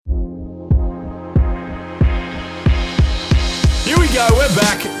go. We're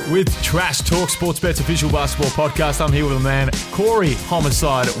back with Trash Talk, Sportsbet's official basketball podcast. I'm here with a man, Corey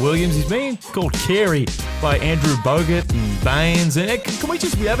Homicide Williams. He's being called Carey by Andrew Bogut and Baines. And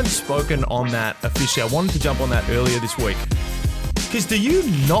we haven't spoken on that officially. I wanted to jump on that earlier this week. Because do you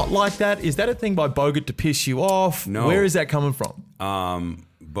not like that? Is that a thing by Bogut to piss you off? No. Where is that coming from?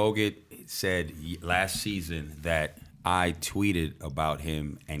 Bogut said last season that I tweeted about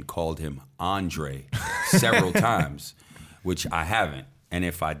him and called him Andre several times, which I haven't. And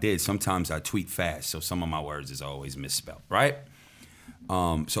if I did, sometimes I tweet fast, so some of my words is always misspelled, right?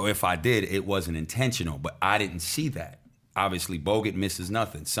 So if I did, it wasn't intentional, but I didn't see that. Obviously, Bogut misses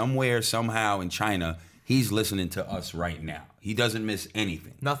nothing. Somewhere, somehow in China, he's listening to us right now. He doesn't miss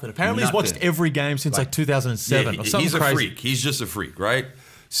anything. Nothing. Apparently he's watched every game since like 2007 or something he's crazy. A freak. He's just a freak, right?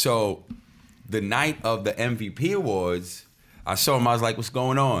 So the night of the MVP awards, I saw him. I was like, what's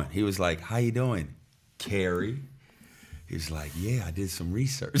going on? He was like, how you doing, Carey? He was like, yeah, I did some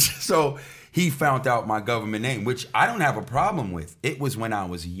research. So he found out my government name, which I don't have a problem with. It was when I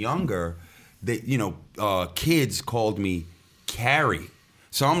was younger that, kids called me Carey.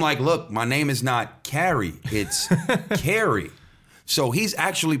 So I'm like, look, my name is not Carey, it's Carey. So he's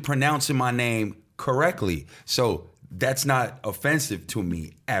actually pronouncing my name correctly. So that's not offensive to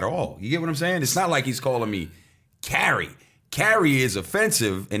me at all. You get what I'm saying? It's not like he's calling me Carey. Carey is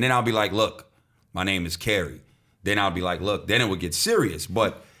offensive, and then I'll be like, look, my name is Carey. Then I'll be like, look, then it would get serious.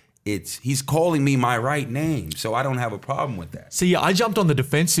 But he's calling me my right name, so I don't have a problem with that. See, I jumped on the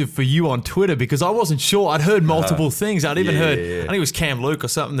defensive for you on Twitter because I wasn't sure. I'd heard multiple things. I'd even heard, I think it was Cam Luke or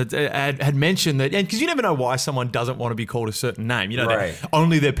something that had mentioned that, and because you never know why someone doesn't want to be called a certain name. You know, right.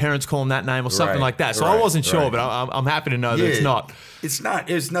 Only their parents call them that name or something like that. So I wasn't sure, but I'm happy to know that it's not.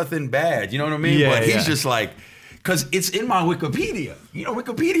 It's nothing bad, you know what I mean? Yeah, but he's just like, because it's in my Wikipedia. You know,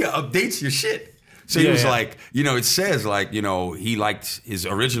 Wikipedia updates your shit. So he was like, it says like, he liked his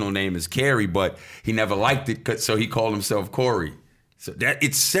original name is Carey, but he never liked it, so he called himself Corey. So that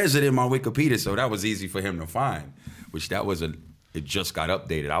it says it in my Wikipedia, so that was easy for him to find. Which it just got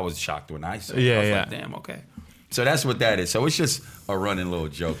updated. I was shocked when I saw it. I was like, damn, okay. So that's what that is. So it's just a running little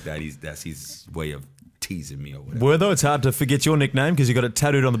joke that's his way of teasing me or whatever. Wertho, it's hard to forget your nickname because you got it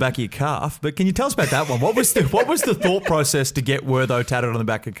tattooed on the back of your calf. But can you tell us about that one? What was the thought process to get Wertho tattooed on the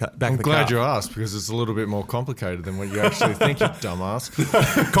back of the calf? I'm glad you asked because it's a little bit more complicated than what you actually think, you dumbass.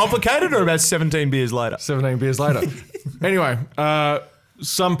 Complicated or about 17 beers later? 17 beers later. Anyway,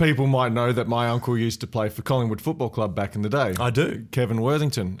 some people might know that my uncle used to play for Collingwood Football Club back in the day. I do. Kevin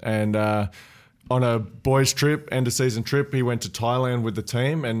Worthington. And on a boys' trip, end-of-season trip, he went to Thailand with the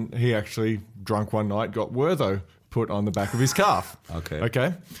team and he actually, drunk one night, got Wertho put on the back of his calf.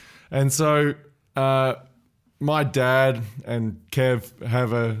 Okay. And so my dad and Kev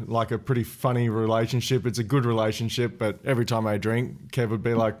have a pretty funny relationship. It's a good relationship, but every time I drink, Kev would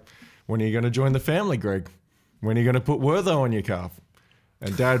be like, when are you going to join the family, Greg? When are you going to put Wertho on your calf?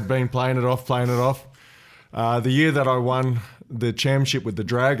 And Dad been playing it off. The year that I won the championship with the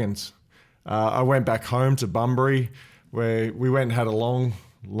Dragons, I went back home to Bunbury where we went and had a long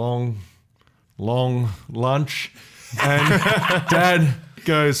lunch. And Dad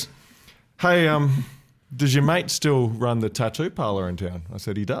goes, hey, does your mate still run the tattoo parlor in town? I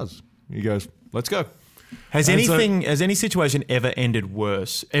said, he does. He goes, let's go. Has any situation ever ended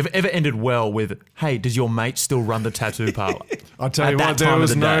worse? Ever ended well with, hey, does your mate still run the tattoo parlor? I'll tell you what, there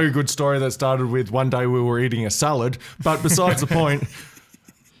was no good story that started with one day we were eating a salad. But besides the point,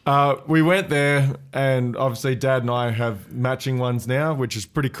 we went there and obviously Dad and I have matching ones now, which is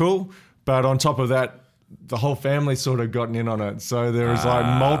pretty cool. But on top of that, the whole family sort of gotten in on it. So there is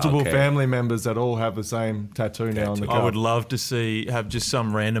multiple family members that all have the same tattoo now on the calf. I would love to have just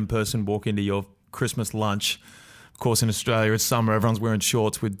some random person walk into your Christmas lunch. Of course, in Australia, it's summer. Everyone's wearing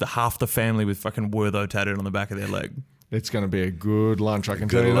shorts with half the family with fucking Wertho tattooed on the back of their leg. It's going to be a good lunch, I can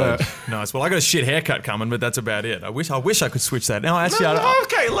tell you that. Nice. Well, I got a shit haircut coming, but that's about it. I wish I could switch that. No, actually,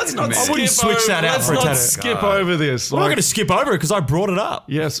 okay, let's not. I wouldn't switch that out for a tattoo. Let's not skip over this. We're not going to skip over it because I brought it up.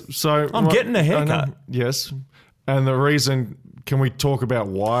 Yes, so I'm getting a haircut. Yes, and the reason. Can we talk about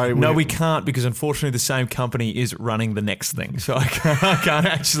why? No, we can't because unfortunately the same company is running the next thing, so I can't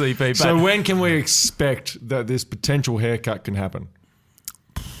actually be back. So when can we expect that this potential haircut can happen?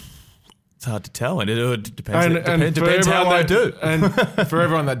 It's hard to tell, and it depends how they do. And for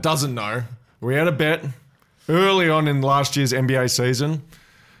everyone that doesn't know, we had a bet early on in last year's NBA season.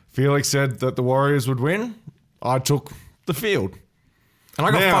 Felix said that the Warriors would win. I took the field. And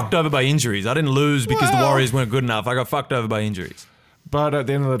I got fucked over by injuries. I didn't lose because the Warriors weren't good enough. I got fucked over by injuries. But at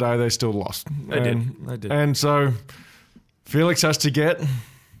the end of the day, they still lost. They did. And so Felix has to get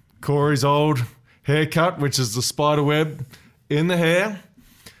Corey's old haircut, which is the spider web in the hair,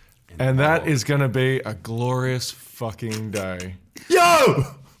 and that is going to be a glorious fucking day. Yo!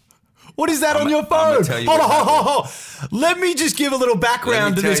 What is that on your phone? Hold on. Let me just give a little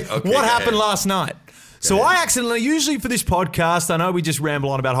background to this. Okay, what happened last night? So I accidentally, usually for this podcast, I know we just ramble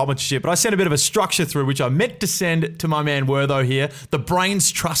on about a whole bunch of shit, but I sent a bit of a structure through, which I meant to send to my man Wertho here, the brains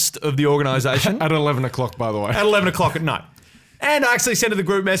trust of the organisation. At 11 o'clock, by the way. At 11 o'clock at night. And I actually sent to the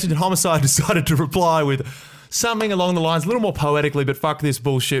group message, and Homicide decided to reply with something along the lines, a little more poetically, but fuck this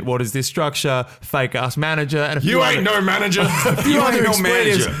bullshit, what is this structure, fake ass manager, and a few You ain't no manager. a few You other ain't no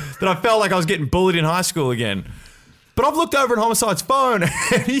expletives manager. that I felt like I was getting bullied in high school again. But I've looked over at Homicide's phone,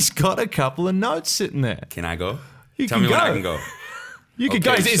 and he's got a couple of notes sitting there. Can I go? You Tell can me when go. I can go. You could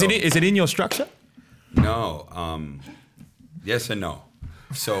Okay, go. Is it in your structure? No. Yes and no.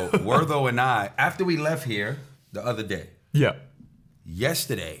 So Wertho and I, after we left here the other day, Yeah.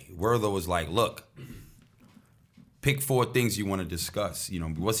 yesterday, Wertho was like, look, pick 4 things you want to discuss. You know,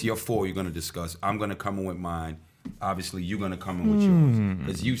 what's your 4 you're going to discuss? I'm going to come in with mine. Obviously, you're going to come in with yours.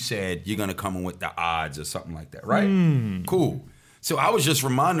 Because you said you're going to come in with the odds or something like that, right? Cool. So I was just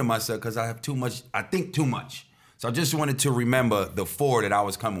reminding myself because I have too much, I think too much. So I just wanted to remember the 4 that I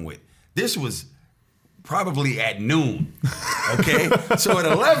was coming with. This was probably at noon, okay? So at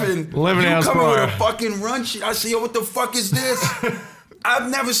 11 11 you hours coming with prior. a fucking run sheet. I say, yo, what the fuck is this? I've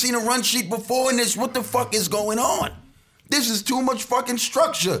never seen a run sheet before in this. What the fuck is going on? This is too much fucking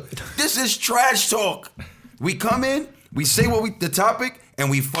structure. This is trash talk. We come in, we say the topic, and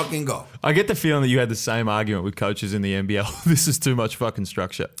we fucking go. I get the feeling that you had the same argument with coaches in the NBL. This is too much fucking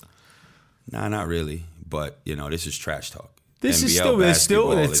structure. Nah, not really. But, you know, this is trash talk. This is NBL still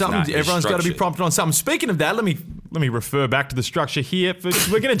basketball there's is something. not- it's Everyone's got to be structured. prompted on something. Speaking of that, let me refer back to the structure here.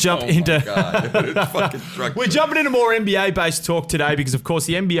 We're going to jump into. It's fucking structured. We're jumping into more NBA-based talk today because, of course,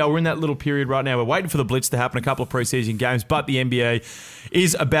 the NBL, we're in that little period right now. We're waiting for the Blitz to happen, a couple of preseason games, but the NBA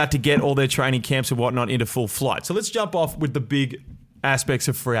is about to get all their training camps and whatnot into full flight. So let's jump off with the big aspects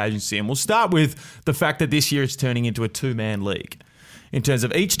of free agency. And we'll start with the fact that this year is turning into a 2-man league. In terms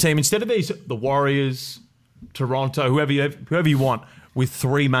of each team, instead of the Warriors, Toronto, whoever you want, with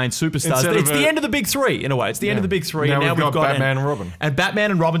 3 main superstars. It's the end of the big 3, in a way. It's the end of the big 3. Now and we've got Batman and Robin. And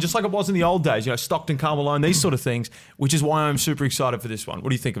Batman and Robin, just like it was in the old days, you know, Stockton, Karl Malone, these sort of things, which is why I'm super excited for this one. What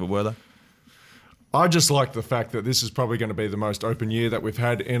do you think of it, Werther? I just like the fact that this is probably going to be the most open year that we've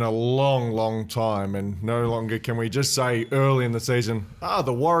had in a long, long time. And no longer can we just say early in the season,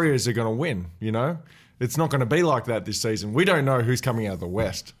 the Warriors are going to win, you know? It's not going to be like that this season. We don't know who's coming out of the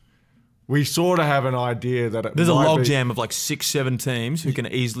West. We sort of have an idea that There's a logjam of like 6-7 teams who can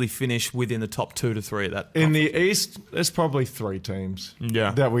easily finish within the top 2 to 3 of that. In the East, there's probably 3 teams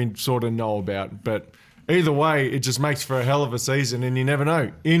that we sort of know about. But either way, it just makes for a hell of a season, and you never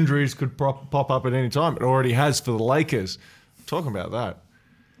know. Injuries could pop up at any time. It already has for the Lakers. Talking about that.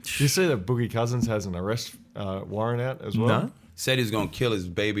 Do you see that Boogie Cousins has an arrest warrant out as well? No. Said he was going to kill his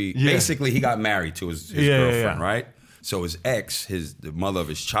baby. Yeah. Basically, he got married to his girlfriend, right? So his ex, the mother of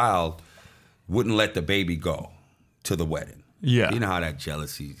his child, wouldn't let the baby go to the wedding. Yeah. You know how that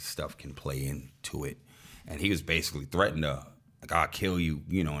jealousy stuff can play into it. And he was basically threatened to, like, I'll kill you,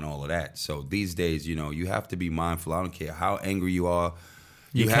 you know, and all of that. So these days, you know, you have to be mindful. I don't care how angry you are.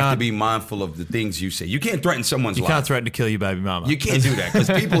 You have to be mindful of the things you say. You can't threaten someone's life. You can't threaten to kill your baby mama. You can't do that because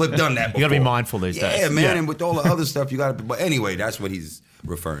people have done that before. You got to be mindful these days. Yeah, man, and with all the other stuff, you got to. But anyway, that's what he's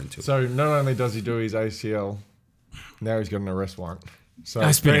referring to. So not only does he do his ACL, now he's got an arrest warrant. So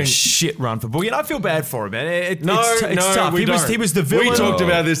That's been a shit run for Boogie. And I feel bad for him, man. It's no, tough. we He don't. was the villain. We talked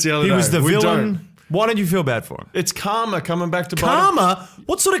about this the other day. He was the We villain. don't. Why don't you feel bad for him? It's karma coming back to bite him. Karma?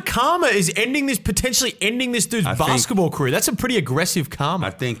 What sort of karma is potentially ending this dude's basketball career? That's a pretty aggressive karma. I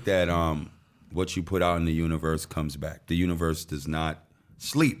think that what you put out in the universe comes back. The universe does not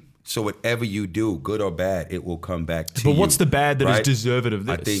sleep. So whatever you do, good or bad, it will come back to you. But what's the bad that is right? deserving of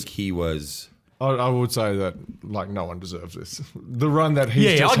this? I think he was. I would say that like no one deserves this. The run that he's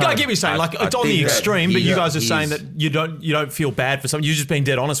Yeah, just I had. get what you're saying. Like I it's on the think that extreme, but you guys are he's- saying that you don't feel bad for something. You're just being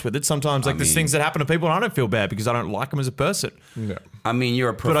dead honest with it. Sometimes like there's mean- things that happen to people and I don't feel bad because I don't like them as a person. Yeah. I mean, you're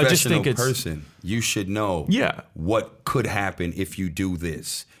a But I just professional think it's- person. You should know Yeah. what could happen if you do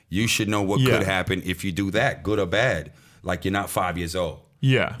this. You should know what Yeah. could happen if you do that, good or bad. Like you're not 5 years old.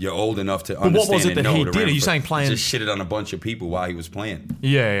 Yeah. You're old enough to what understand was it and that know he the did? Are you ramifications. saying playing- Just shitted on a bunch of people while he was playing.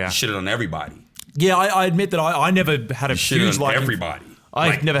 Yeah. Shitted on everybody. Yeah, I admit that I never had a Shitted huge on liking. everybody.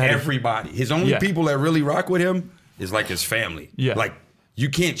 I've never had everybody. His only Yeah. people that really rock with him is like his family. Yeah. Like you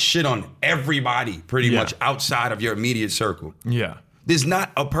can't shit on everybody pretty Yeah. much outside of your immediate circle. Yeah. There's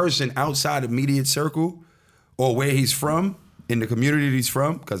not a person outside of immediate circle or where he's from in the community that he's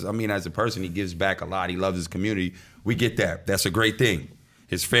from, because, I mean, as a person, he gives back a lot. He loves his community. We get that. That's a great thing.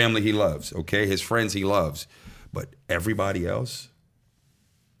 His family he loves, okay? His friends he loves. But everybody else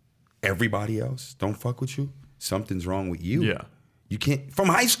don't fuck with you. Something's wrong with you. Yeah. You can't. From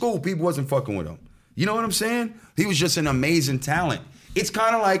high school, people wasn't fucking with him. You know what I'm saying? He was just an amazing talent. It's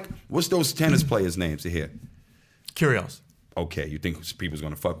kind of like, what's those tennis players' names here? Kyrgios. Okay, you think people's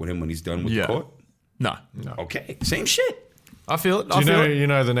gonna fuck with him when he's done with the court? No. Okay, same shit. I feel it. You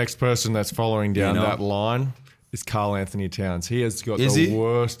know the next person that's following down that line is Karl Anthony Towns. He has got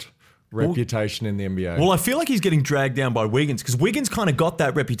worst reputation in the NBA. Well, I feel like he's getting dragged down by Wiggins because Wiggins kind of got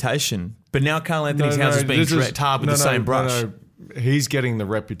that reputation, but now Karl Anthony Towns is being tarred with the same brush. No. He's getting the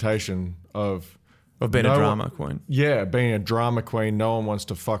reputation of being a drama queen. Yeah, being a drama queen. No one wants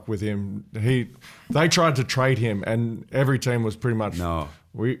to fuck with him. They tried to trade him, and every team was pretty much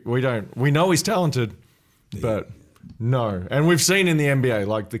we don't. We know he's talented, but no. And we've seen in the NBA,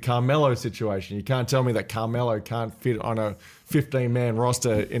 like the Carmelo situation. You can't tell me that Carmelo can't fit on a 15-man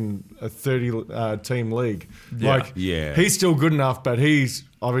roster in a 30-team league. He's still good enough, but he's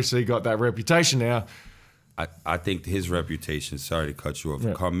obviously got that reputation now. I think his reputation. Sorry to cut you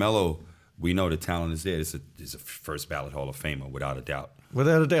off, Carmelo. We know the talent is there. It's a first ballot Hall of Famer, without a doubt.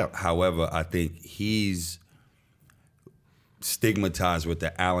 Without a doubt. However, I think he's stigmatized with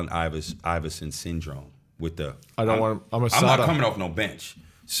the Allen Iverson syndrome. With the I'm not coming off no bench.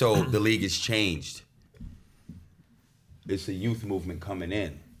 So the league has changed. It's a youth movement coming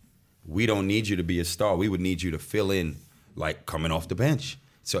in. We don't need you to be a star. We would need you to fill in, like coming off the bench.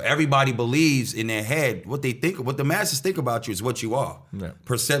 So everybody believes in their head what they think, what the masses think about you is what you are. Yeah.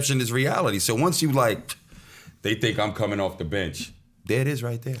 Perception is reality. So once you they think I'm coming off the bench. There it is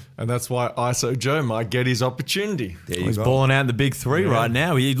right there. And that's why ISO Joe might get his opportunity. He's balling out in the big three right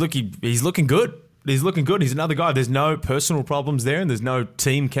now. He's looking good. He's looking good. He's another guy. There's no personal problems there, and there's no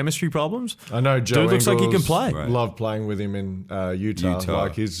team chemistry problems. I know Joe dude looks like he can play. Love playing with him in Utah.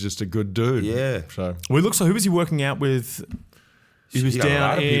 Like, he's just a good dude. Yeah. So it looks like, who was he working out with? He was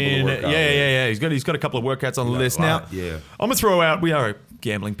down in He's got a couple of workouts on the list now. Yeah. I'm gonna throw out. We are a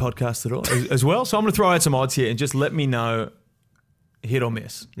gambling podcast as well, so I'm gonna throw out some odds here and just let me know, hit or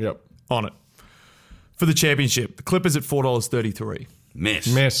miss. Yep. On it for the championship. The Clippers at $4.33.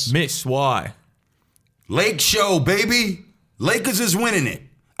 Miss. Why? Lake Show, baby. Lakers is winning it.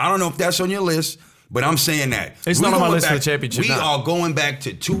 I don't know if that's on your list, but I'm saying that. It's not on my list for the championship. We are going back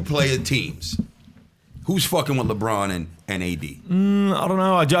to 2-player teams. Who's fucking with LeBron and AD? I don't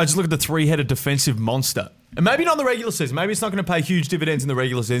know. I just look at the three-headed defensive monster. And maybe not in the regular season. Maybe it's not going to pay huge dividends in the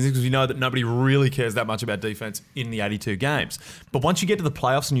regular season because we know that nobody really cares that much about defense in the 82 games. But once you get to the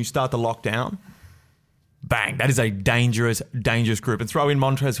playoffs and you start to lock down, bang, that is a dangerous, dangerous group. And throw in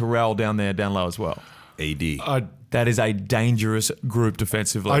Montrezl Harrell down low as well. AD. That is a dangerous group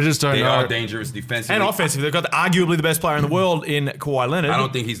defensively. I just don't know. They are dangerous defensively. And offensively. They've got arguably the best player in the world in Kawhi Leonard. I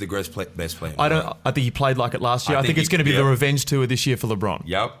don't think he's the best player. I think he played like it last year. I think it's going to be the revenge tour this year for LeBron.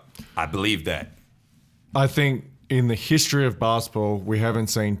 Yep. I believe that. I think in the history of basketball, we haven't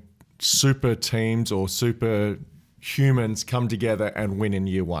seen super teams or super humans come together and win in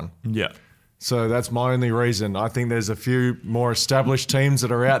year one. Yeah. So that's my only reason. I think there's a few more established teams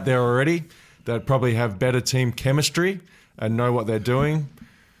that are out there already that probably have better team chemistry and know what they're doing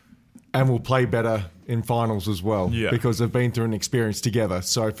and will play better in finals as well because they've been through an experience together.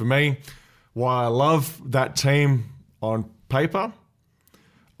 So for me, while I love that team on paper,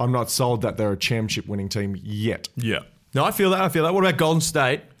 I'm not sold that they're a championship winning team yet. Yeah. No, I feel that. What about Golden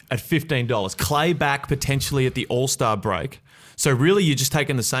State at $15? Clay back potentially at the All-Star break. So really you're just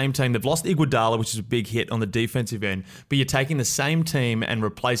taking the same team. They've lost Iguodala, which is a big hit on the defensive end, but you're taking the same team and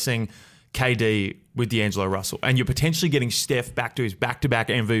replacing KD with D'Angelo Russell. And you're potentially getting Steph back to his back-to-back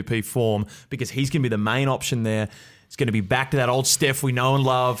MVP form because he's going to be the main option there. It's going to be back to that old Steph we know and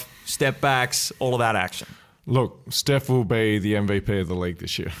love, step backs, all of that action. Look, Steph will be the MVP of the league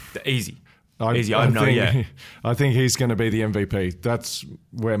this year. Easy. I think he's going to be the MVP. That's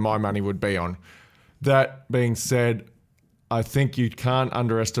where my money would be on. That being said, I think you can't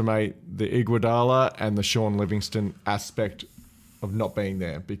underestimate the Iguodala and the Sean Livingston aspect of not being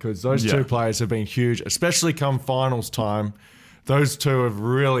there because those two players have been huge, especially come finals time. Those two have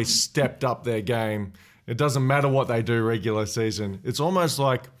really stepped up their game. It doesn't matter what they do regular season. It's almost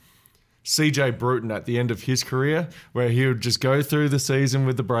like CJ Bruton at the end of his career where he would just go through the season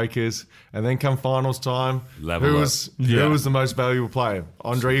with the Breakers and then come finals time, who was the most valuable player?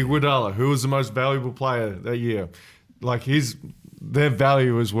 Andre Iguodala, who was the most valuable player that year? Like their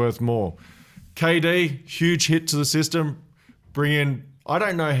value is worth more. KD, huge hit to the system. Bring in, I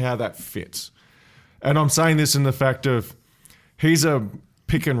don't know how that fits. And I'm saying this in the fact of He's a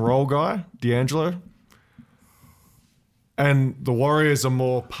pick and roll guy, D'Angelo. And the Warriors are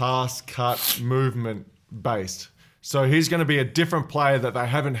more pass, cut, movement based. So he's going to be a different player that they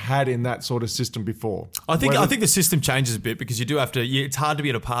haven't had in that sort of system before. I think the system changes a bit because you do have to. It's hard to be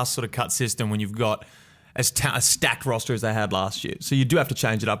in a pass sort of cut system when you've got a stacked roster as they had last year. So you do have to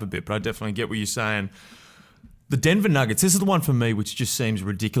change it up a bit. But I definitely get what you're saying. The Denver Nuggets. This is the one for me which just seems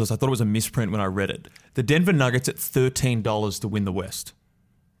ridiculous. I thought it was a misprint when I read it. The Denver Nuggets at $13 to win the West.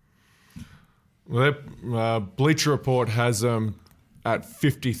 Well, Bleacher Report has them at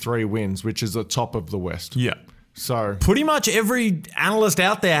 53 wins, which is the top of the West. Yeah. So pretty much every analyst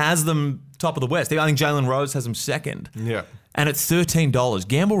out there has them top of the West. I think Jalen Rose has them second. Yeah. And at $13.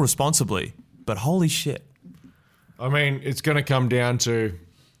 Gamble responsibly, but holy shit. I mean, it's going to come down to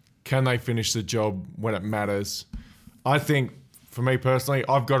can they finish the job when it matters. I think, for me personally,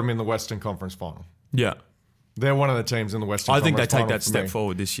 I've got them in the Western Conference Final. Yeah. They're one of the teams in the Western I Conference think they Final take that step me.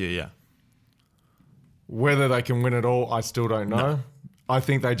 forward this year, yeah. Whether they can win it all, I still don't know. No. I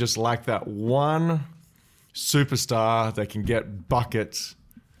think they just lack that one superstar that can get buckets.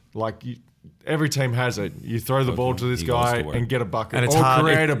 Like every team has it. You throw the ball to this guy and get a bucket, and it's or hard.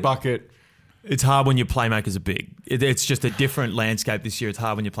 create a bucket. It's hard when your playmakers are big. It's just a different landscape this year. It's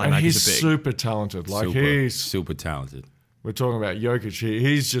hard when your And playmakers he's are big. super talented. Like he's super talented. We're talking about Jokic here.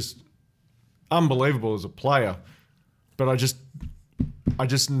 He's just unbelievable as a player. But I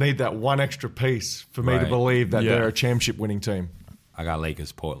just need that one extra piece for me to believe that they're a championship winning team. I got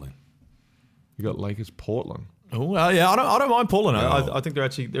Lakers Portland. You got Lakers Portland. Oh well, yeah, I don't mind Portland. I think they're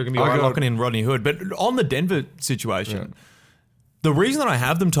going to be locking in Rodney Hood. But on the Denver situation, the reason that I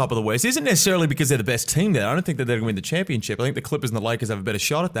have them top of the West isn't necessarily because they're the best team there. I don't think that they're going to win the championship. I think the Clippers and the Lakers have a better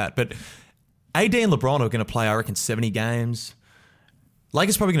shot at that. But AD and LeBron are going to play, I reckon, 70 games.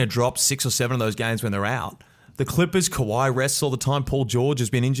 Lakers probably going to drop 6 or 7 of those games when they're out. The Clippers, Kawhi rests all the time. Paul George has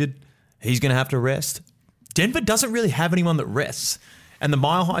been injured. He's going to have to rest. Denver doesn't really have anyone that rests. And the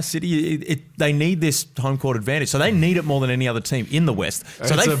Mile High City, they need this home court advantage. So they need it more than any other team in the West.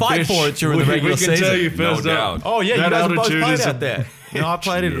 So they fight for it during the regular season. We can tell you first doubt. Oh, yeah, you guys have both played out there. I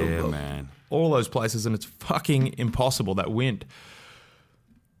played it man. all those places, and it's fucking impossible, that wind.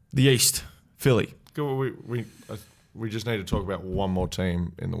 The East, Philly. We just need to talk about one more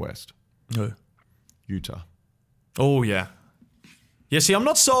team in the West. Who? Utah. Oh, yeah. Yeah, see, I'm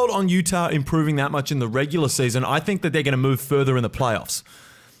not sold on Utah improving that much in the regular season. I think that they're going to move further in the playoffs.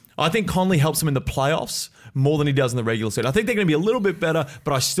 I think Conley helps them in the playoffs more than he does in the regular season. I think they're going to be a little bit better,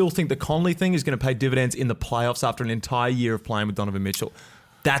 but I still think the Conley thing is going to pay dividends in the playoffs after an entire year of playing with Donovan Mitchell.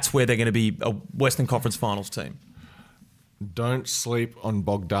 That's where they're going to be a Western Conference Finals team. Don't sleep on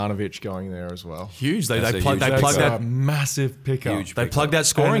Bogdanovic going there as well. Huge. They That's plug that a massive pickup. They plug that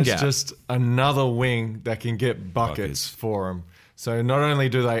scoring and gap. It's just another wing that can get buckets for them. So not only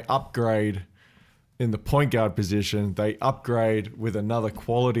do they upgrade in the point guard position, they upgrade with another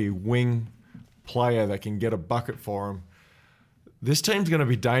quality wing player that can get a bucket for them. This team's going to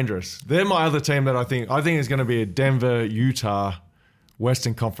be dangerous. They're my other team that I think is going to be a Denver-Utah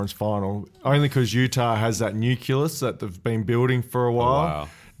Western Conference Final, only because Utah has that nucleus that they've been building for a while. Oh, wow.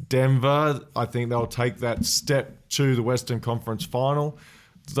 Denver, I think they'll take that step to the Western Conference Final.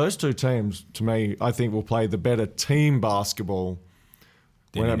 Those two teams, to me, I think will play the better team basketball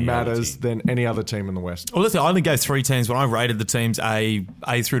when it matters than any other team in the West. Well, listen, I only gave 3 teams when I rated the teams A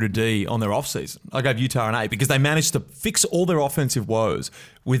through to D on their offseason. I gave Utah an A because they managed to fix all their offensive woes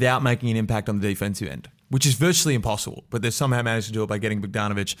without making an impact on the defensive end, which is virtually impossible. But they've somehow managed to do it by getting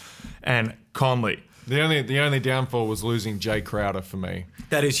Bogdanovic and Conley. The only downfall was losing Jay Crowder for me.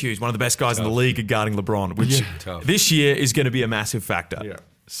 That is huge. One of the best guys in the league at guarding LeBron, which this year is going to be a massive factor. Yeah.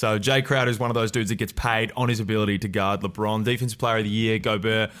 So Jay Crowder is one of those dudes that gets paid on his ability to guard LeBron. Defensive Player of the Year,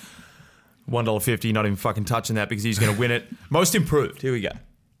 Gobert, $1.50, not even fucking touching that because he's going to win it. Most improved. Here we go.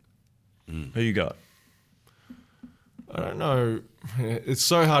 Who you got? I don't know. It's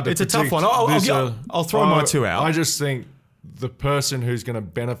so hard to It's a tough predict. one. I'll throw my 2 out. I just think the person who's going to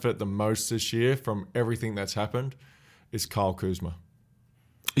benefit the most this year from everything that's happened is Kyle Kuzma.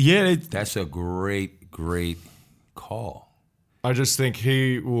 Yeah. That's a great call. I just think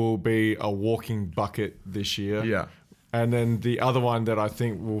he will be a walking bucket this year. Yeah. And then the other one that I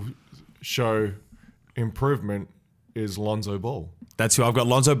think will show improvement is Lonzo Ball. That's who I've got.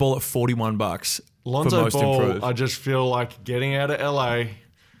 Lonzo Ball at $41 Lonzo for most Ball, improved. I just feel like getting out of LA,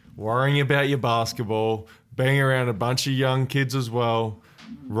 worrying about your basketball, being around a bunch of young kids as well,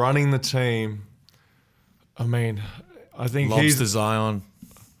 running the team. I mean, I think Lobster Zion.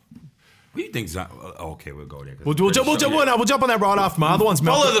 What do you think? Okay, we'll go there. We'll jump on that right after. My other one's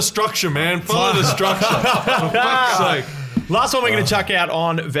Malcolm. Follow the structure, man. Follow the structure. For fuck's sake. Last one we're going to chuck out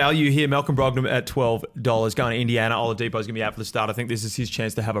on value here. Malcolm Brogdon at $12 going to Indiana. Oladipo's going to be out for the start. I think this is his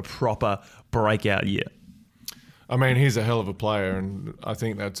chance to have a proper breakout year. I mean, he's a hell of a player, and I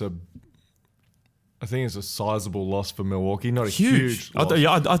think it's a sizable loss for Milwaukee. Not a huge loss.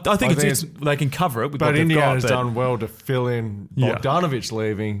 I think they can cover it with what they've Indiana's got. done well to fill in Bogdanovic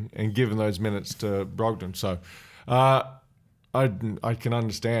leaving and giving those minutes to Brogdon. So I can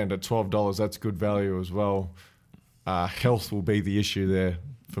understand at $12, that's good value as well. Health will be the issue there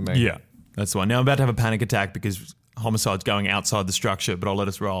for me. Yeah, that's the one. Now I'm about to have a panic attack because Homicide's going outside the structure, but I'll let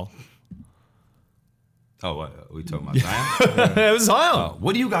us roll. Oh, what? Are we talking about Zion? It was Zion.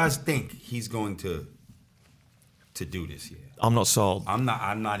 What do you guys think he's going to do this year? I'm not sold. I'm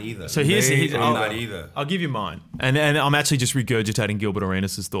not either. So I'm not either. I'll give you mine. And I'm actually just regurgitating Gilbert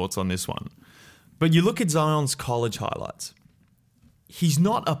Arenas' thoughts on this one. But you look at Zion's college highlights. He's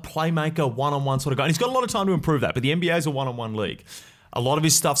not a playmaker, one-on-one sort of guy. And he's got a lot of time to improve that, but the NBA is a one-on-one league. A lot of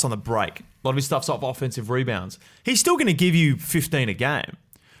his stuff's on the break. A lot of his stuff's off offensive rebounds. He's still going to give you 15 a game.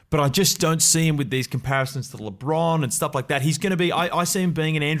 But I just don't see him with these comparisons to LeBron and stuff like that. He's going to be, I see him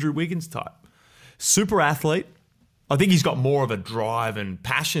being an Andrew Wiggins type. Super athlete. I think he's got more of a drive and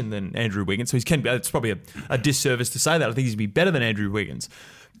passion than Andrew Wiggins. So it's probably a disservice to say that. I think he's going to be better than Andrew Wiggins.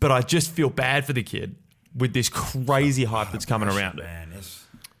 But I just feel bad for the kid with this crazy hype that's coming around it. Man,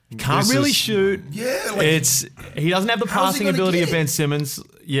 Can't really shoot. Yeah. He doesn't have the passing ability of Ben Simmons.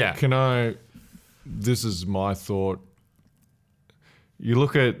 Yeah. This is my thought. You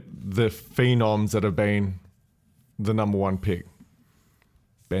look at the phenoms that have been the number one pick.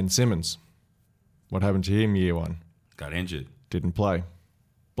 Ben Simmons. What happened to him year one? Got injured. Didn't play.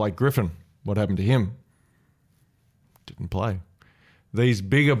 Blake Griffin. What happened to him? Didn't play. These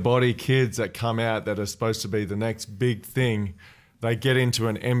bigger body kids that come out that are supposed to be the next big thing, they get into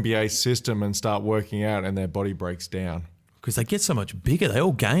an NBA system and start working out and their body breaks down. Because they get so much bigger. They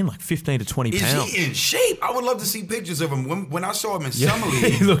all gain like 15 to 20 pounds. Is he in shape? I would love to see pictures of him. When I saw him in Summer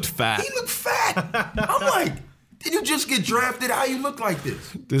League. He looked fat. I'm like, did you just get drafted? How you look like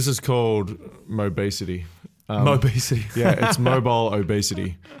this? This is called mobesity. Mobesity. Yeah, it's mobile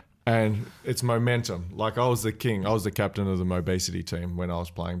obesity. And it's momentum. Like I was the king. I was the captain of the mobesity team when I was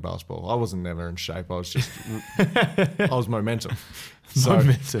playing basketball. I wasn't never in shape. I was just, I was momentum. So,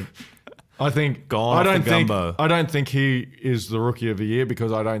 Momentum. I think I don't think he is the rookie of the year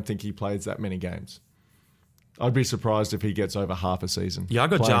because I don't think he plays that many games. I'd be surprised if he gets over half a season. Yeah, I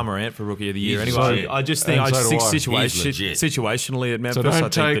got Ja Morant for rookie of the year He's anyway. legit. I just think He's situationally at Memphis, So I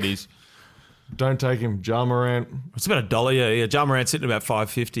think that he's. Don't take him. Ja Morant, It's about $1. Yeah. Ja Morant's sitting at about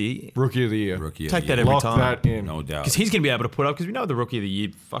 $5.50. rookie of the year. Take that every Lock time. that in. No doubt. Because he's going to be able to put up, because we know the rookie of the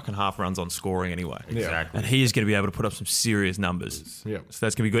year fucking half runs on scoring anyway. Exactly. And he is going to be able to put up some serious numbers. Yeah. So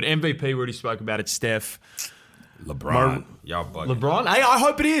that's going to be good. MVP, we already spoke about it, Steph. LeBron. Y'all bugging. LeBron? Hey, I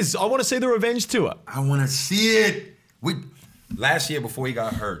hope it is. I want to see the revenge tour. I want to see it. Last year before he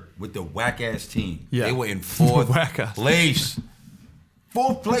got hurt with the whack-ass team, they were in fourth Whack-ass. place.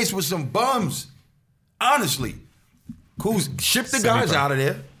 Fourth place with some bums. Honestly. Ship the guys out of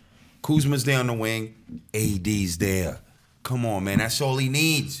there. Kuzma's there on the wing. AD's there. Come on, man. That's all he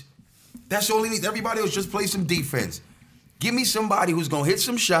needs. That's all he needs. Everybody else just play some defense. Give me somebody who's going to hit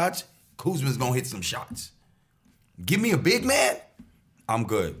some shots. Kuzma's going to hit some shots. Give me a big man. I'm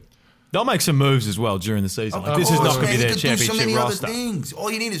good. They'll make some moves as well during the season. Like, this is not going to be their championship so many roster. Other things.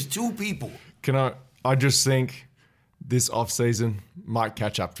 All you need is two people. I just think this offseason might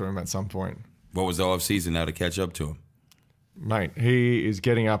catch up to him at some point. What was the offseason now to catch up to him? Mate, he is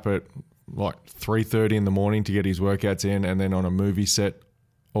getting up at like 3:30 in the morning to get his workouts in and then on a movie set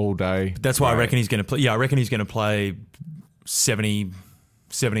all day. That's why I reckon he's going to play. Yeah, I reckon he's going to play 70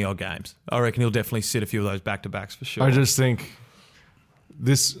 odd games. I reckon he'll definitely sit a few of those back-to-backs for sure. I just think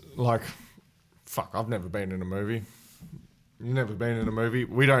this, I've never been in a movie. You've never been in a movie.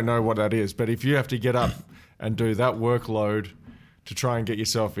 We don't know what that is. But if you have to get up and do that workload to try and get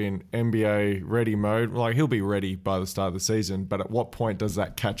yourself in NBA ready mode, he'll be ready by the start of the season. But at what point does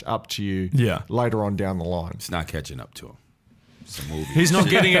that catch up to you later on down the line? It's not catching up to him. It's a movie. He's not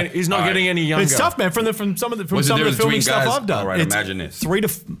getting any, getting any younger. It's tough, man. From some of the filming stuff I've done. All right, imagine this.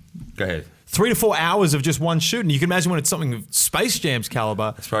 Go ahead. 3 to 4 hours of just one shooting. You can imagine when it's something of Space Jam's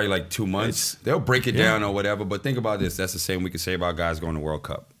caliber. It's probably like 2 months. They'll break it down or whatever. But think about this. That's the same we could say about guys going to World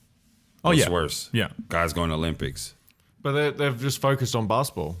Cup. What's worse? Yeah. Guys going to Olympics. But they've just focused on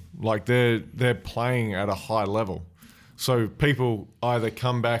basketball. They're playing at a high level. So people either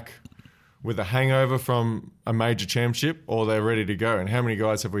come back with a hangover from a major championship or they're ready to go. And how many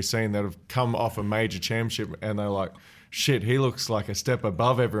guys have we seen that have come off a major championship and they're like, shit, he looks like a step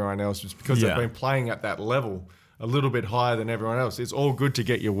above everyone else just because they've been playing at that level a little bit higher than everyone else. It's all good to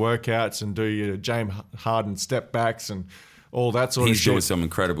get your workouts and do your James Harden step backs and all that sort of shit. He's doing some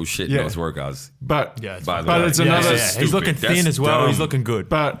incredible shit in those workouts. But, by the way. It's another... He's looking thin as well. Dumb. He's looking good.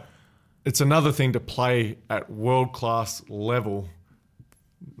 But it's another thing to play at world-class level,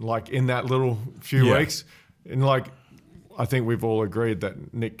 like in that little few weeks. And like, I think we've all agreed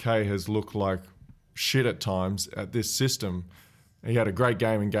that Nick Kay has looked like shit at times at this system. He had a great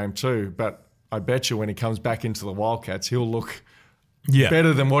game in game 2, but I bet you when he comes back into the Wildcats, he'll look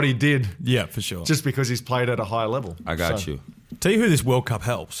better than what he did. Yeah, for sure. Just because he's played at a high level. I got you. Tell you who this World Cup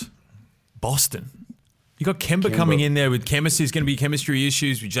helps. Boston. You got Kemba coming in there with chemistry. There's going to be chemistry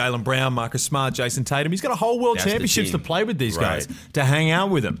issues with Jaylen Brown, Marcus Smart, Jason Tatum. He's got a whole World Championships to play with these guys, to hang out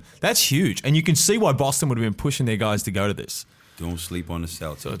with them. That's huge. And you can see why Boston would have been pushing their guys to go to this. Don't sleep on the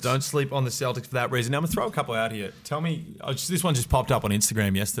Celtics. So don't sleep on the Celtics for that reason. Now, I'm going to throw a couple out here. Tell me, this one just popped up on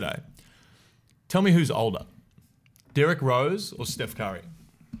Instagram yesterday. Tell me who's older, Derrick Rose or Steph Curry?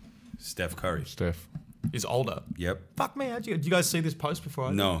 Steph Curry. Steph is older. Yep. Fuck me. Did you guys see this post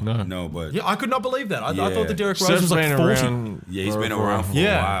before? No, but yeah, I could not believe that. I thought that Derrick Rose was like 40. He's been around for a while.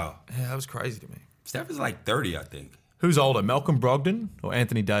 Yeah, that was crazy to me. Steph is like 30, I think. Who's older, Malcolm Brogdon or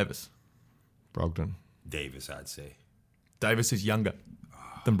Anthony Davis? Brogdon. Davis, I'd say. Davis is younger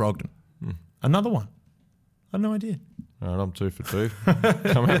than Brogdon. Another one. I had no idea. All right, I'm 2 for 2.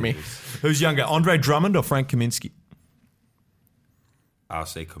 Come at me. Who's younger, Andre Drummond or Frank Kaminsky? I'll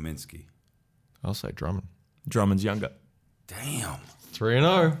say Kaminsky. I'll say Drummond. Drummond's younger. Damn.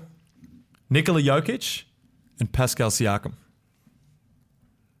 3-0. Nikola Jokic and Pascal Siakam.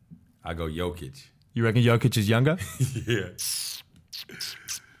 I go Jokic. You reckon Jokic is younger? Yeah.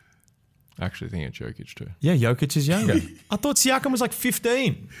 I actually think it's Jokic too. Yeah, Jokic is younger. I thought Siakam was like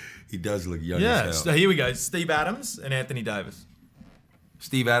 15. He does look young as hell. So here we go. Steve Adams and Anthony Davis.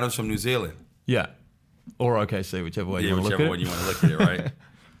 Steve Adams from New Zealand. Yeah. Or OKC, whichever way you want to look at it. Whichever one you want to look at it, right?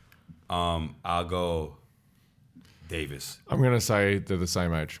 I'll go Davis. I'm going to say they're the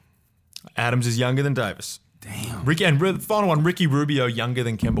same age. Adams is younger than Davis. Damn. The final one, Ricky Rubio younger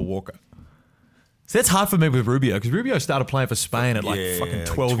than Kemba Walker. So that's hard for me with Rubio because Rubio started playing for Spain at fucking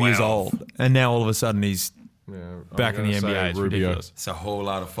 12 years old. And now all of a sudden he's back in the NBA. It's ridiculous. It's a whole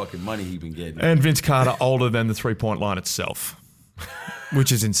lot of fucking money he's been getting. And Vince Carter older than the three-point line itself,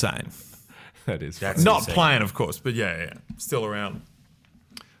 which is insane. That's not insane. playing, of course, but yeah, still around.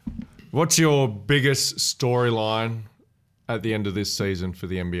 What's your biggest storyline at the end of this season for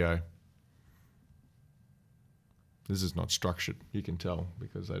the NBA? This is not structured. You can tell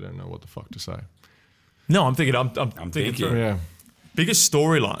because they don't know what the fuck to say. No, I'm thinking. I'm thinking. Through. Yeah. Biggest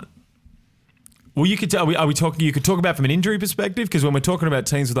storyline. Well, you could tell. Are we talking? You could talk about from an injury perspective because when we're talking about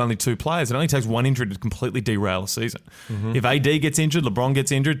teams with only 2 players, it only takes one injury to completely derail a season. Mm-hmm. If AD gets injured, LeBron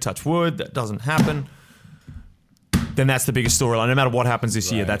gets injured. Touch wood, that doesn't happen. Then that's the biggest storyline. No matter what happens this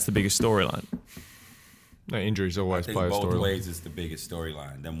year, that's the biggest storyline. No, injuries always play a storyline. Both ways is the biggest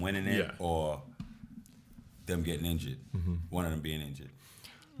storyline. Them winning it or them getting injured. Mm-hmm. One of them being injured.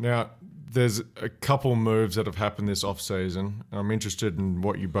 Now, there's a couple moves that have happened this offseason. I'm interested in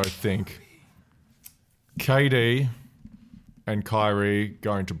what you both think. KD and Kyrie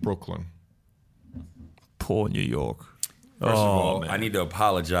going to Brooklyn. Poor New York. First of all, man. I need to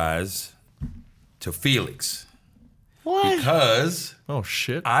apologize to Felix. What? Because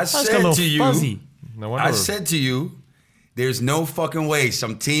shit. I said to you, fuzzy. No wonder. I said to you, there's no fucking way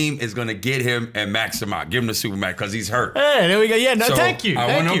some team is going to get him and max him out. Give him the Supermax because he's hurt. Hey, there we go. Yeah, no, So, thank you.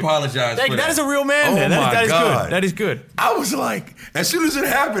 I want to apologize for that. That is a real man, Oh man. my That is God. good. That is good. I was like, as soon as it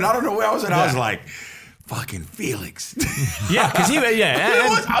happened, I don't know where I was at. I was like, fucking Felix. Yeah, because he,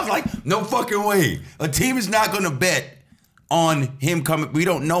 I was like, no fucking way. A team is not going to bet on him coming. We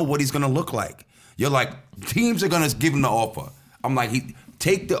don't know what he's going to look like. You're like, teams are going to give him the offer. I'm like,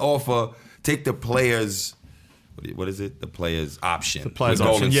 take the offer, take the players. What is it? The players' option. The players' With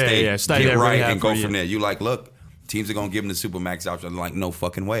Golden option. Yeah, State. yeah. Stay Get there, right rehab and for go a from year. there. You like, look, teams are going to give him the Supermax option. I'm like, no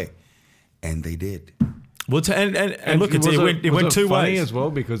fucking way. And they did. Well, and look, it went two funny ways as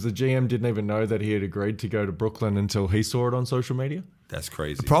well because the GM didn't even know that he had agreed to go to Brooklyn until he saw it on social media. That's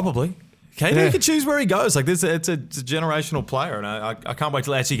crazy. Probably. KD can choose where he goes. Like it's a generational player, and I can't wait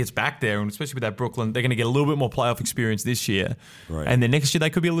till he actually gets back there. And especially with that Brooklyn, they're going to get a little bit more playoff experience this year, right. And then next year they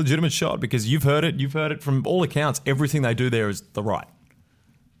could be a legitimate shot because you've heard it from all accounts. Everything they do there is the right.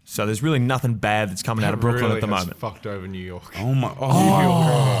 So there's really nothing bad that's coming out of Brooklyn really at the has moment. Fucked over New York. Oh my!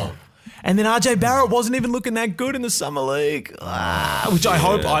 Oh. And then RJ Barrett wasn't even looking that good in the summer league, which I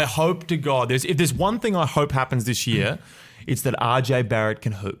hope to God. If there's one thing I hope happens this year, it's that RJ Barrett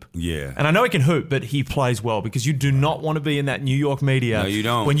can hoop. Yeah. And I know he can hoop, but he plays well because you do not want to be in that New York media. No, you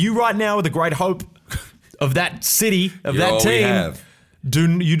don't. When you right now are the great hope of that city, of You're that all we team, have.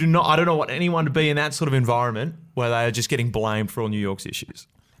 you do not. I don't want anyone to be in that sort of environment where they are just getting blamed for all New York's issues.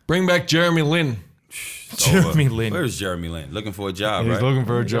 Bring back Jeremy Lin. Jeremy Lin. Where's Jeremy Lin? Looking for a job, He's right? looking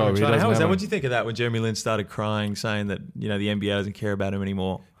for a job. He doesn't How was that? have What do you think of that when Jeremy Lin started crying, saying that the NBA doesn't care about him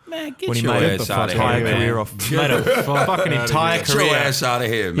anymore? Man, get When he your made ass an out of entire here, man. career off, made a fucking entire Get career. your ass out of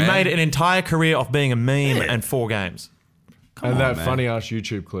here, He man. made an entire career off being a meme and 4 games. and on, that man. funny ass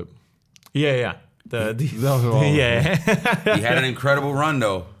YouTube clip. Yeah. That was all. Yeah. He had an incredible run,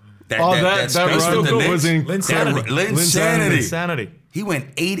 though. That run the was Knicks. incredible. Linsanity. Insanity. He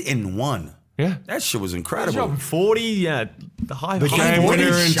went 8-1. Yeah. That shit was Dropping incredible. 40, yeah. The high The game winner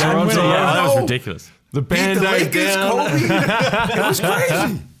in shot Toronto. winner, Yeah, that was Oh. ridiculous. The Beat the Band-Aid Lakers, down. Kobe. It was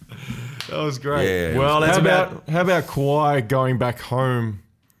crazy. That was great. Yeah. Well, that's How about. about Kawhi going back home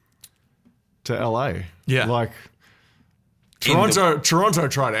to LA? Yeah. Like Toronto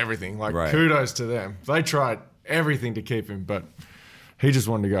tried everything. Like Right. kudos to them. They tried everything to keep him, but he just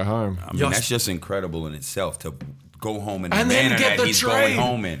wanted to go home. I mean, that's just incredible in itself to go home in the And then manner get that the he's trade. going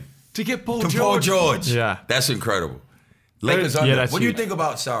home in. To get Paul To George. Paul George. Yeah. That's incredible. Lakers Yeah, under. that's What do you huge. think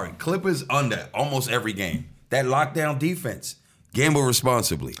about, Clippers under almost every game? That lockdown defense. Gamble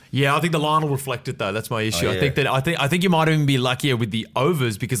responsibly. Yeah, I think the line will reflect it though. That's my issue. Oh, yeah. I think you might even be luckier with the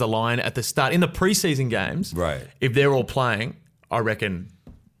overs because the line at the start in the preseason games, Right. if they're all playing, I reckon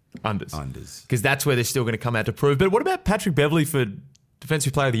unders. Unders. Because that's where they're still going to come out to prove. But what about Patrick Beverley for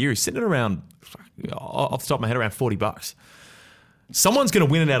Defensive Player of the Year? He's sitting at around, off the top of my head, around $40. Someone's going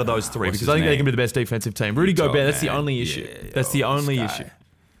to win it out of those 3 What's because his I think they're name? going to be the best defensive team. Rudy Utah, Gobert, that's the man. only issue. Yeah, That's the only this issue. guy.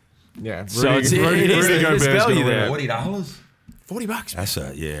 Yeah. So it's- it is- Rudy there's Gobert's value gonna there. win. $40? $40. That's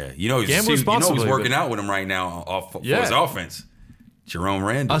you know, Gamble he's responsibly, working but- out with him right now for Yeah. his offense. Jerome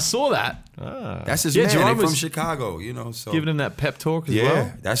Randall. I saw that. That's his Yeah, man. Jerome They're from was Chicago, you know. So Giving him that pep talk as yeah,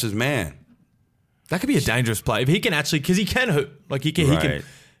 well. that's his man. That could be a dangerous play if he can actually, because he can hoop, like he Right.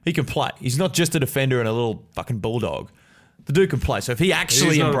 can play. He's not just a defender and a little fucking bulldog. The dude can play. So if he actually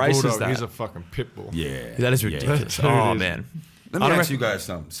He's not a embraces bulldog, that, He's a fucking pit bull. Yeah, that is yeah. ridiculous. That's who Oh it is. man, Let I me don't ask reckon- you guys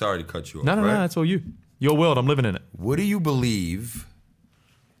something. Sorry to cut you off. no, right? that's all you. Your world. I'm living in it. What do you believe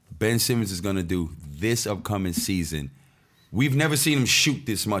Ben Simmons is going to do this upcoming season? We've never seen him shoot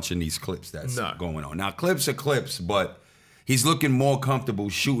this much in these clips that's No. going on. Now, clips are clips, but he's looking more comfortable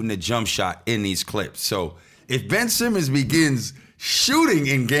shooting the jump shot in these clips. So if Ben Simmons begins shooting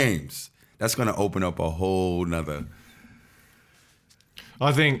in games, that's going to open up a whole nother...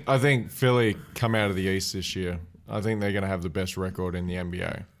 I think Philly come out of the East this year. I think they're going to have the best record in the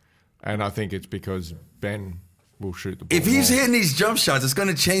NBA. And I think it's because Ben will shoot the ball. If he's more. hitting these jump shots, it's going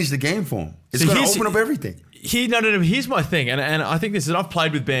to change the game for him. It's See, going to here's- open up everything. No. Here's my thing, and I think this is. I've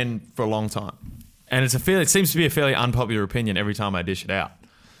played with Ben for a long time, and it seems to be a fairly unpopular opinion every time I dish it out.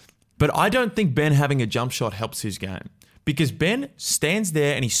 But I don't think Ben having a jump shot helps his game because Ben stands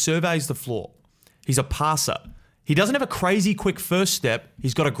there and he surveys the floor. He's a passer. He doesn't have a crazy quick first step.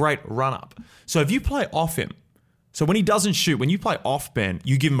 He's got a great run up. So if you play off him, so when he doesn't shoot, when you play off Ben,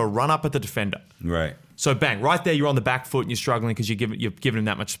 you give him a run up at the defender. Right. So bang, right there, you're on the back foot and you're struggling because you're giving him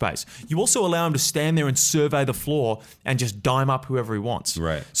that much space. You also allow him to stand there and survey the floor and just dime up whoever he wants.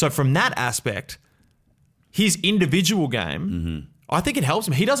 Right. So from that aspect, his individual game, I think it helps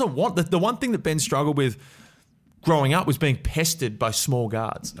him. He doesn't want the one thing that Ben struggled with growing up was being pestered by small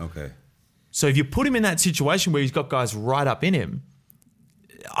guards. Okay. So if you put him in that situation where he's got guys right up in him,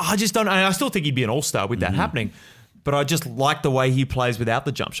 I just don't. I still think he'd be an all-star with that happening. But I just like the way he plays without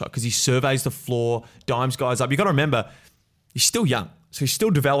the jump shot because he surveys the floor, dimes guys up. You got to remember, he's still young, so he's still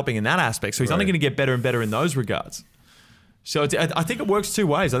developing in that aspect. So he's only Right. going to get better and better in those regards. So I think it works two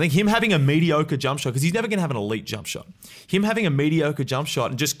ways. I think him having a mediocre jump shot because he's never going to have an elite jump shot. Him having a mediocre jump shot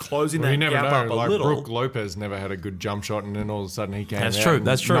and just closing Well, you that never gap know. up a Like little. Brooke Lopez never had a good jump shot, and then all of a sudden he came That's out true, and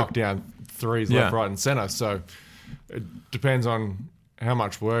that's true. knocked down threes Yeah. left, right, and center. So it depends on how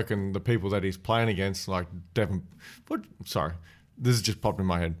much work and the people that he's playing against. Like sorry, this has just popped in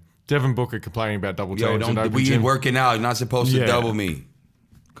my head. Devin Booker complaining about double Yo, teams and open we gym. working out. You're not supposed to Yeah. double me.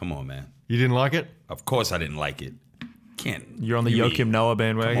 Come on, man. You didn't like it? Of course I didn't like it. Can't. You're on the you Joakim mean- Noah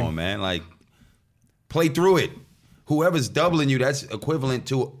bandwagon. Come on, man. Like, play through it. Whoever's doubling you, that's equivalent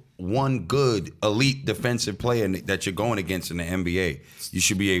to one good elite defensive player that you're going against in the NBA. You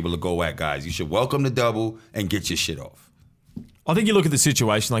should be able to go at guys. You should welcome the double and get your shit off. I think you look at the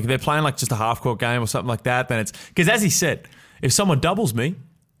situation, like if they're playing like just a half-court game or something like that, then it's... Because as he said, if someone doubles me,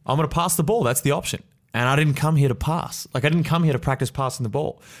 I'm going to pass the ball. That's the option. And I didn't come here to pass. Like, I didn't come here to practice passing the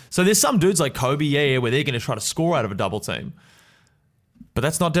ball. So there's some dudes like Kobe, where they're going to try to score out of a double team. But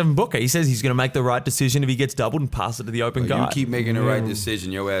that's not Devin Booker. He says he's going to make the right decision if he gets doubled and pass it to the open guy. You keep making the right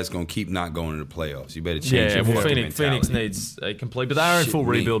decision, your ass going to keep not going to the playoffs. You better change your fucking mentality. Phoenix needs a complete, but they are in full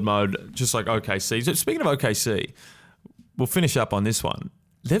rebuild mode, just like OKC. So speaking of OKC, we'll finish up on this one.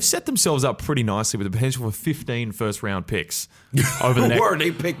 They've set themselves up pretty nicely with the potential for 15 first-round picks over the next.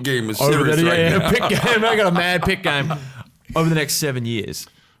 They pick game is serious now. Pick game. They got a mad pick game over the next 7 years.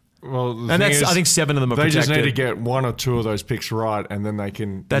 Well, and I think 7 of them are they projected. just need to get 1 or 2 of those picks right, and then they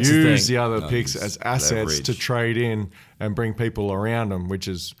can use the other picks as assets to trade in and bring people around them, which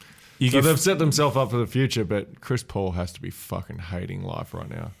is... So they've set themselves up for the future, but Chris Paul has to be fucking hating life right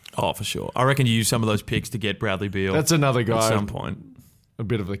now. Oh, for sure. I reckon you use some of those picks to get Bradley Beal. That's another guy. At some point. A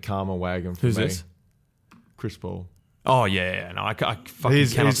bit of the karma wagon for me. Who's this? Chris Paul. Oh, yeah. No, I fucking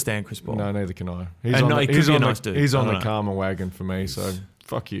cannot stand Chris Paul. No, neither can I. He's on the karma wagon for me, so...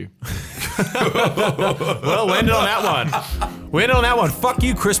 Fuck you. Well, we ended on that one. Fuck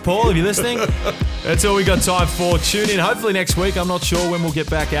you, Chris Paul, if you're listening. That's all we got time for. Tune in hopefully next week. I'm not sure when we'll get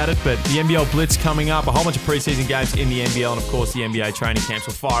back at it, but the NBL Blitz coming up, a whole bunch of preseason games in the NBL, and of course the NBA training camps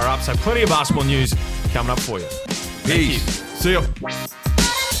will fire up. So plenty of basketball news coming up for you. Peace. See you.